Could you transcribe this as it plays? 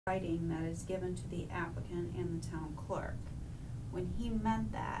writing that is given to the applicant and the town clerk. When he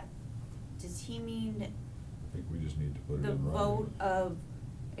meant that, does he mean I think we just need to put it the in writing. vote of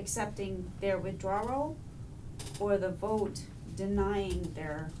accepting their withdrawal, or the vote denying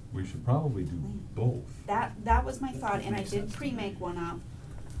their? We should probably do both. That was my thought, and I Makes did sense to me. pre-make one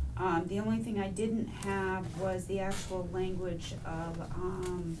up. The only thing I didn't have was the actual language of,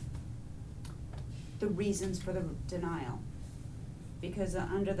 the reasons for the denial. Because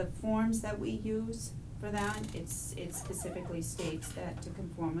under the forms that we use for that, it specifically states that to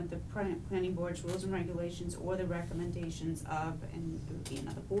conform with the planning board's rules and regulations or the recommendations of, and it would be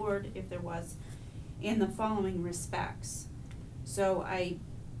another board if there was, in the following respects. So I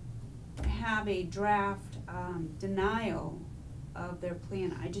have a draft, denial of their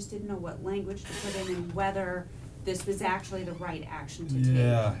plan. I just didn't know what language to put in and whether this was actually the right action to take.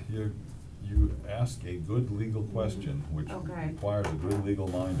 Yeah, you ask a good legal question, which Okay. requires a good legal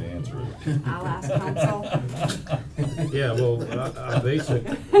mind to answer it. I'll ask counsel. Yeah, well, our basic,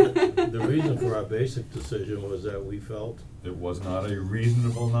 the reason for our basic decision was that we felt. It was not a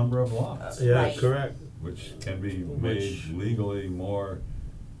reasonable number of lots, Yeah, Right. correct. which can be made Which- legally more,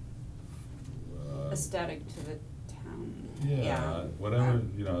 Aesthetic to the town. yeah, whatever,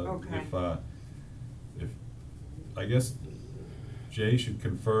 you know, Okay. if, I guess Jay should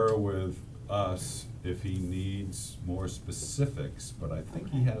confer with us if he needs more specifics, but I think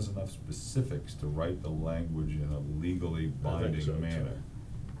he Okay. has enough specifics to write the language in a legally binding so, too. manner.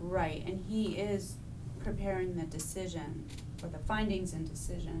 Right, and he is preparing the decision, or the findings and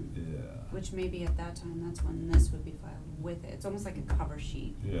decision. Yeah. Which maybe at that time, that's when this would be filed with it. It's almost like a cover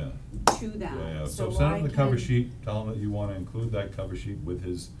sheet Yeah. to them. Yeah, So so send I him the cover can- sheet, tell him that you wanna include that cover sheet with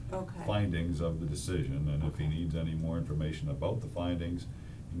his Okay. findings of the decision, and if he Okay. needs any more information about the findings,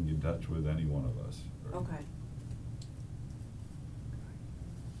 he can get in touch with any one of us. Okay.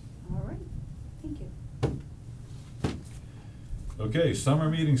 All right, thank you. Okay, summer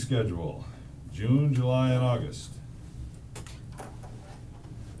meeting schedule, June, July, and August.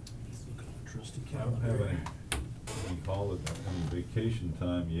 Trusty I don't have any, call it any vacation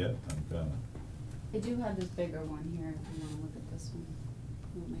time yet, I'm kinda, I do have this bigger one here, if you wanna look at this one,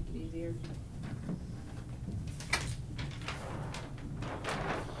 it'll make it easier.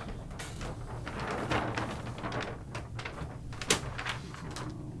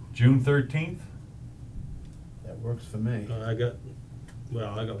 June 13th? That works for me. I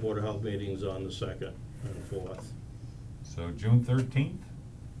got Board of Health meetings on the 2nd and 4th. So June 13th?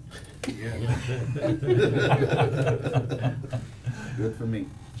 Good for me.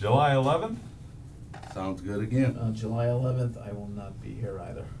 July 11th? Sounds good again. July 11th, I will not be here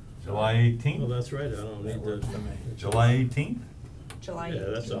either. July Well, 18th? that's right, I don't That need works for to. me. July 18th? July Yeah, that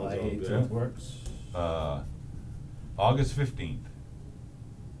 18th. sounds July all 18th good. works. August 15th?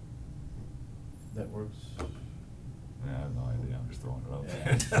 That works. Yeah, I have no idea, I'm just throwing it out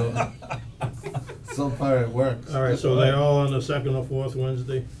Yeah. there. So far it works. All right, so they're all on the 2nd or 4th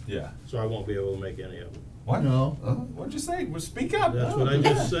Wednesday, Yeah. so I won't be able to make any of them. What? No. What'd you say? Well, speak up. That's what I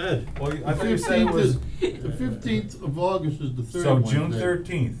just said. Well, I thought you said it was, The 15th of August is the third so Wednesday. June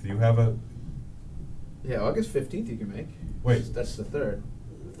 13th, you have a, Yeah, August 15th you can make. Wait. That's the third.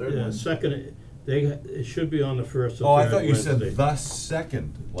 Third Yeah, one. 2nd, it should be on the 1st oh, or I 3rd thought you said Wednesday. the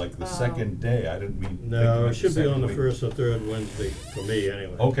second, like the Oh. second day, I didn't mean. think you No, meant it should be second on the week. 1st or 3rd Wednesday, for me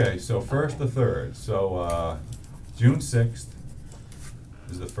anyway. Okay, so 1st to 3rd, so, June 6th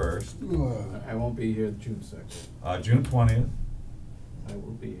is the 1st, I won't be here June 6th. June 20th, I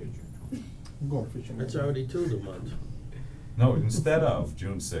will be here June 20th. I'm going fishing. It's already to the month. no, instead of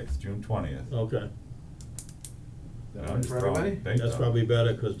June 6th, June 20th. Okay, That I'm work just for throwing everybody? dates that's out. probably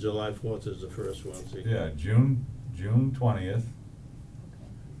better, cause July 4th is the first Wednesday. Yeah, June 20th,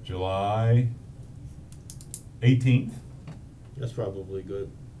 July 18th, That's probably good.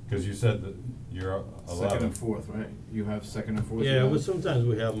 cause you said that you're allowed. Second and fourth, right? You have second and fourth? Yeah, now? but sometimes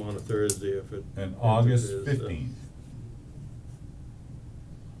we have them on a Thursday if it. And August interferes, 15th.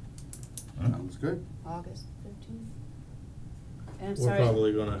 Sounds good. August 15th. And I'm We're sorry.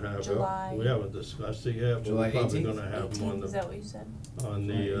 probably gonna have, July. we haven't discussed it yet, but July we're probably 18th? gonna have them on 18th, is that what you said? on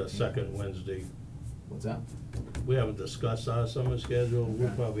July the 18th. second Wednesday. What's that? We haven't discussed our summer schedule, we'll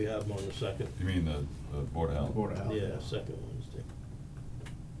Okay. probably have them on the second. You mean the Board of Health? Board of Health. Yeah, second Wednesday.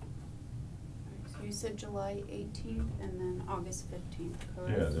 So you said July 18th and then August 15th,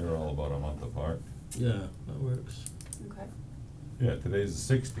 correct? Yeah, they're all about a month apart. Yeah, that works. Okay. Yeah, today's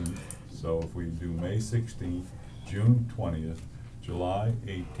the 16th, so if we do May 16th, June 20th, July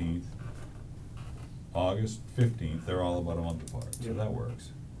 18th, August 15th, they're all about a month apart, so Yeah. that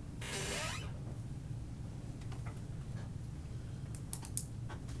works.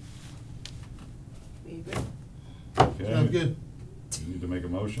 be good. Okay. Sounds good. You need to make a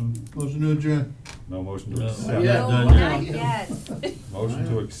motion? Motion to adjourn. No motion to No. accept? Yeah. No, done not yet. yet. Motion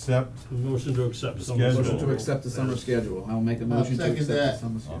to accept, Motion to accept The some schedule. Motion to accept the summer schedule. I'll make a motion to second accept the that.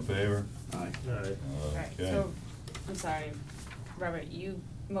 summer all in schedule. favor? Aye. Alright, Alright, Okay. so, I'm sorry, Robert, you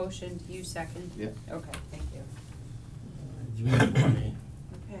motioned, you second? Yep. Okay, thank you. June 20.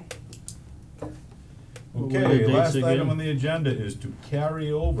 Okay. What were the Okay, dates last item again? on the agenda is to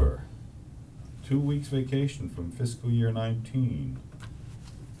carry over 2 weeks vacation from fiscal year 19,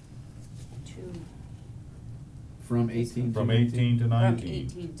 Two, From 18 to from 19? 18 to from 19. 18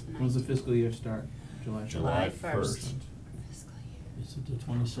 to 19. When's the fiscal year start? July? July July 1st. 1st. Fiscal year. Is it the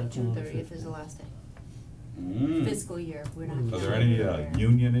 22nd June or the 30th is the 15th? last day. Mm. Fiscal year, we're not. Are Are there counting any the year.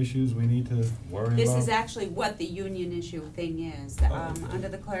 union issues we need to worry about? This is actually what the union issue thing is. Oh, okay. Under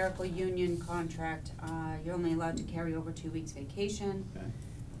the clerical union contract, you're only allowed to carry over 2 weeks vacation. Okay.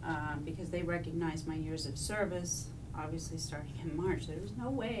 Because they recognize my years of service, obviously starting in March, there's no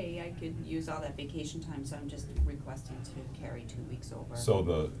way I could use all that vacation time, so I'm just requesting to carry 2 weeks over. So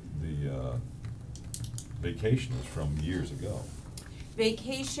the vacation is from years ago.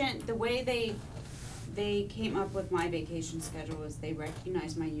 Vacation, the way they came up with my vacation schedule is they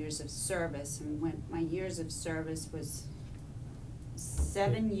recognized my years of service, and when my years of service was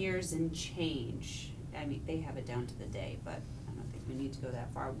 7 years and change. I mean, they have it down to the day, but I don't think we need to go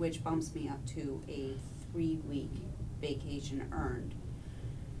that far, which bumps me up to a 3-week vacation earned.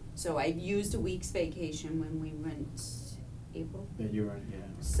 So I used a week's vacation when we went April. Yeah, you're right, yeah.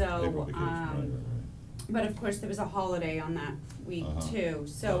 So, April vacation, right. but of course, there was a holiday on that week Uh-huh. too,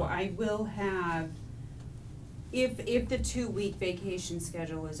 so Uh-huh. I will have, if the 2-week vacation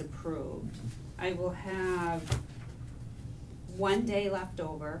schedule is approved, I will have 1 day left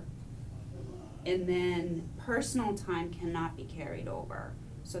over, and then personal time cannot be carried over,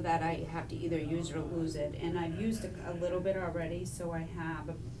 so that I have to either use or lose it, and I've used a little bit already, so I have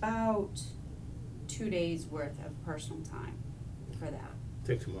about 2 days worth of personal time for that.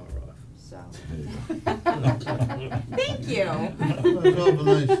 Take tomorrow off. So. There you go. Thank you. That's awful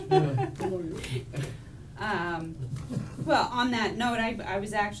nice, yeah. Well, on that note, I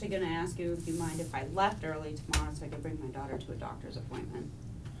was actually gonna ask you if you mind if I left early tomorrow so I could bring my daughter to a doctor's appointment.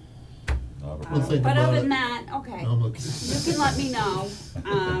 Not a We'll think But about other it. than that, okay. I'm okay. You can let me know.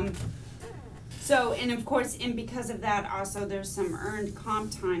 So, and of course, and because of that, also there's some earned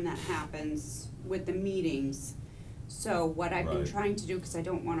comp time that happens with the meetings. So what I've been Right. trying to do, cause I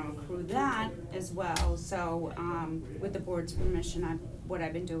don't wanna accrue that as well, so, with the board's permission, what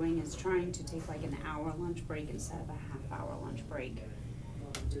I've been doing is trying to take like an hour lunch break instead of a half-hour lunch break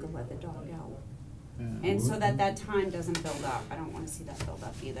to go let the dog out. And so that time doesn't build up, I don't wanna see that build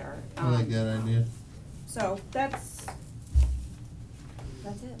up either. I like that idea, So that's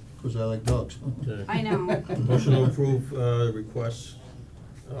it. 'cause I like dogs. Okay. I know. Motion to approve, request,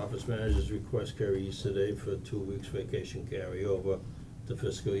 office manager's request carry Easter day for 2 weeks vacation carryover to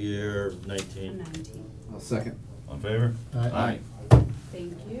fiscal year 19. 19. I'll second. On favor? Aye.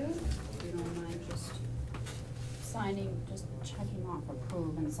 Thank you. If you don't mind just signing, just checking off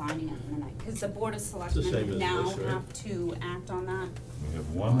approve and signing it in the night, cause the board of the selectmen same as now this, right? have to act on that. We have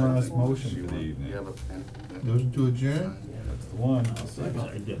one last motion for the evening. You have a pen? Motion to adjourn? That's the one. I'll second.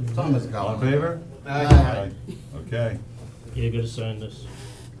 I did. Thomas All got in one. favor? Aye. Okay. You gotta sign this.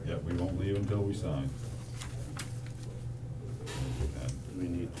 Yeah, we won't leave until we sign. We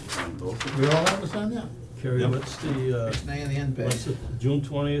need to sign both. We all have to sign that? Carrie, Yep. what's the, Stay in the end, what's babe. the, June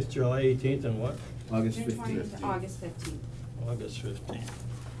 20th, July 18th, and what? August June 20th 15th. to August 15th. August 15th.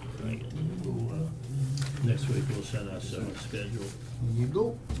 Right. We'll, next week we'll set our summer schedule. There you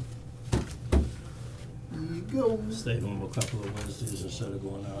go. There you go. Stay home a couple of Wednesdays instead of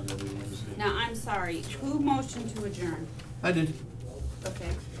going out every Wednesday. Now, I'm sorry, who motioned to adjourn? I did. Okay,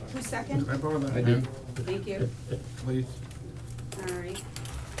 who second? Can I borrow that I did. pen, Thank you. please? Alright,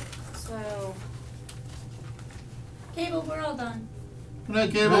 so. Cable, we're all done. Good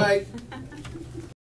night, Cable. Aye.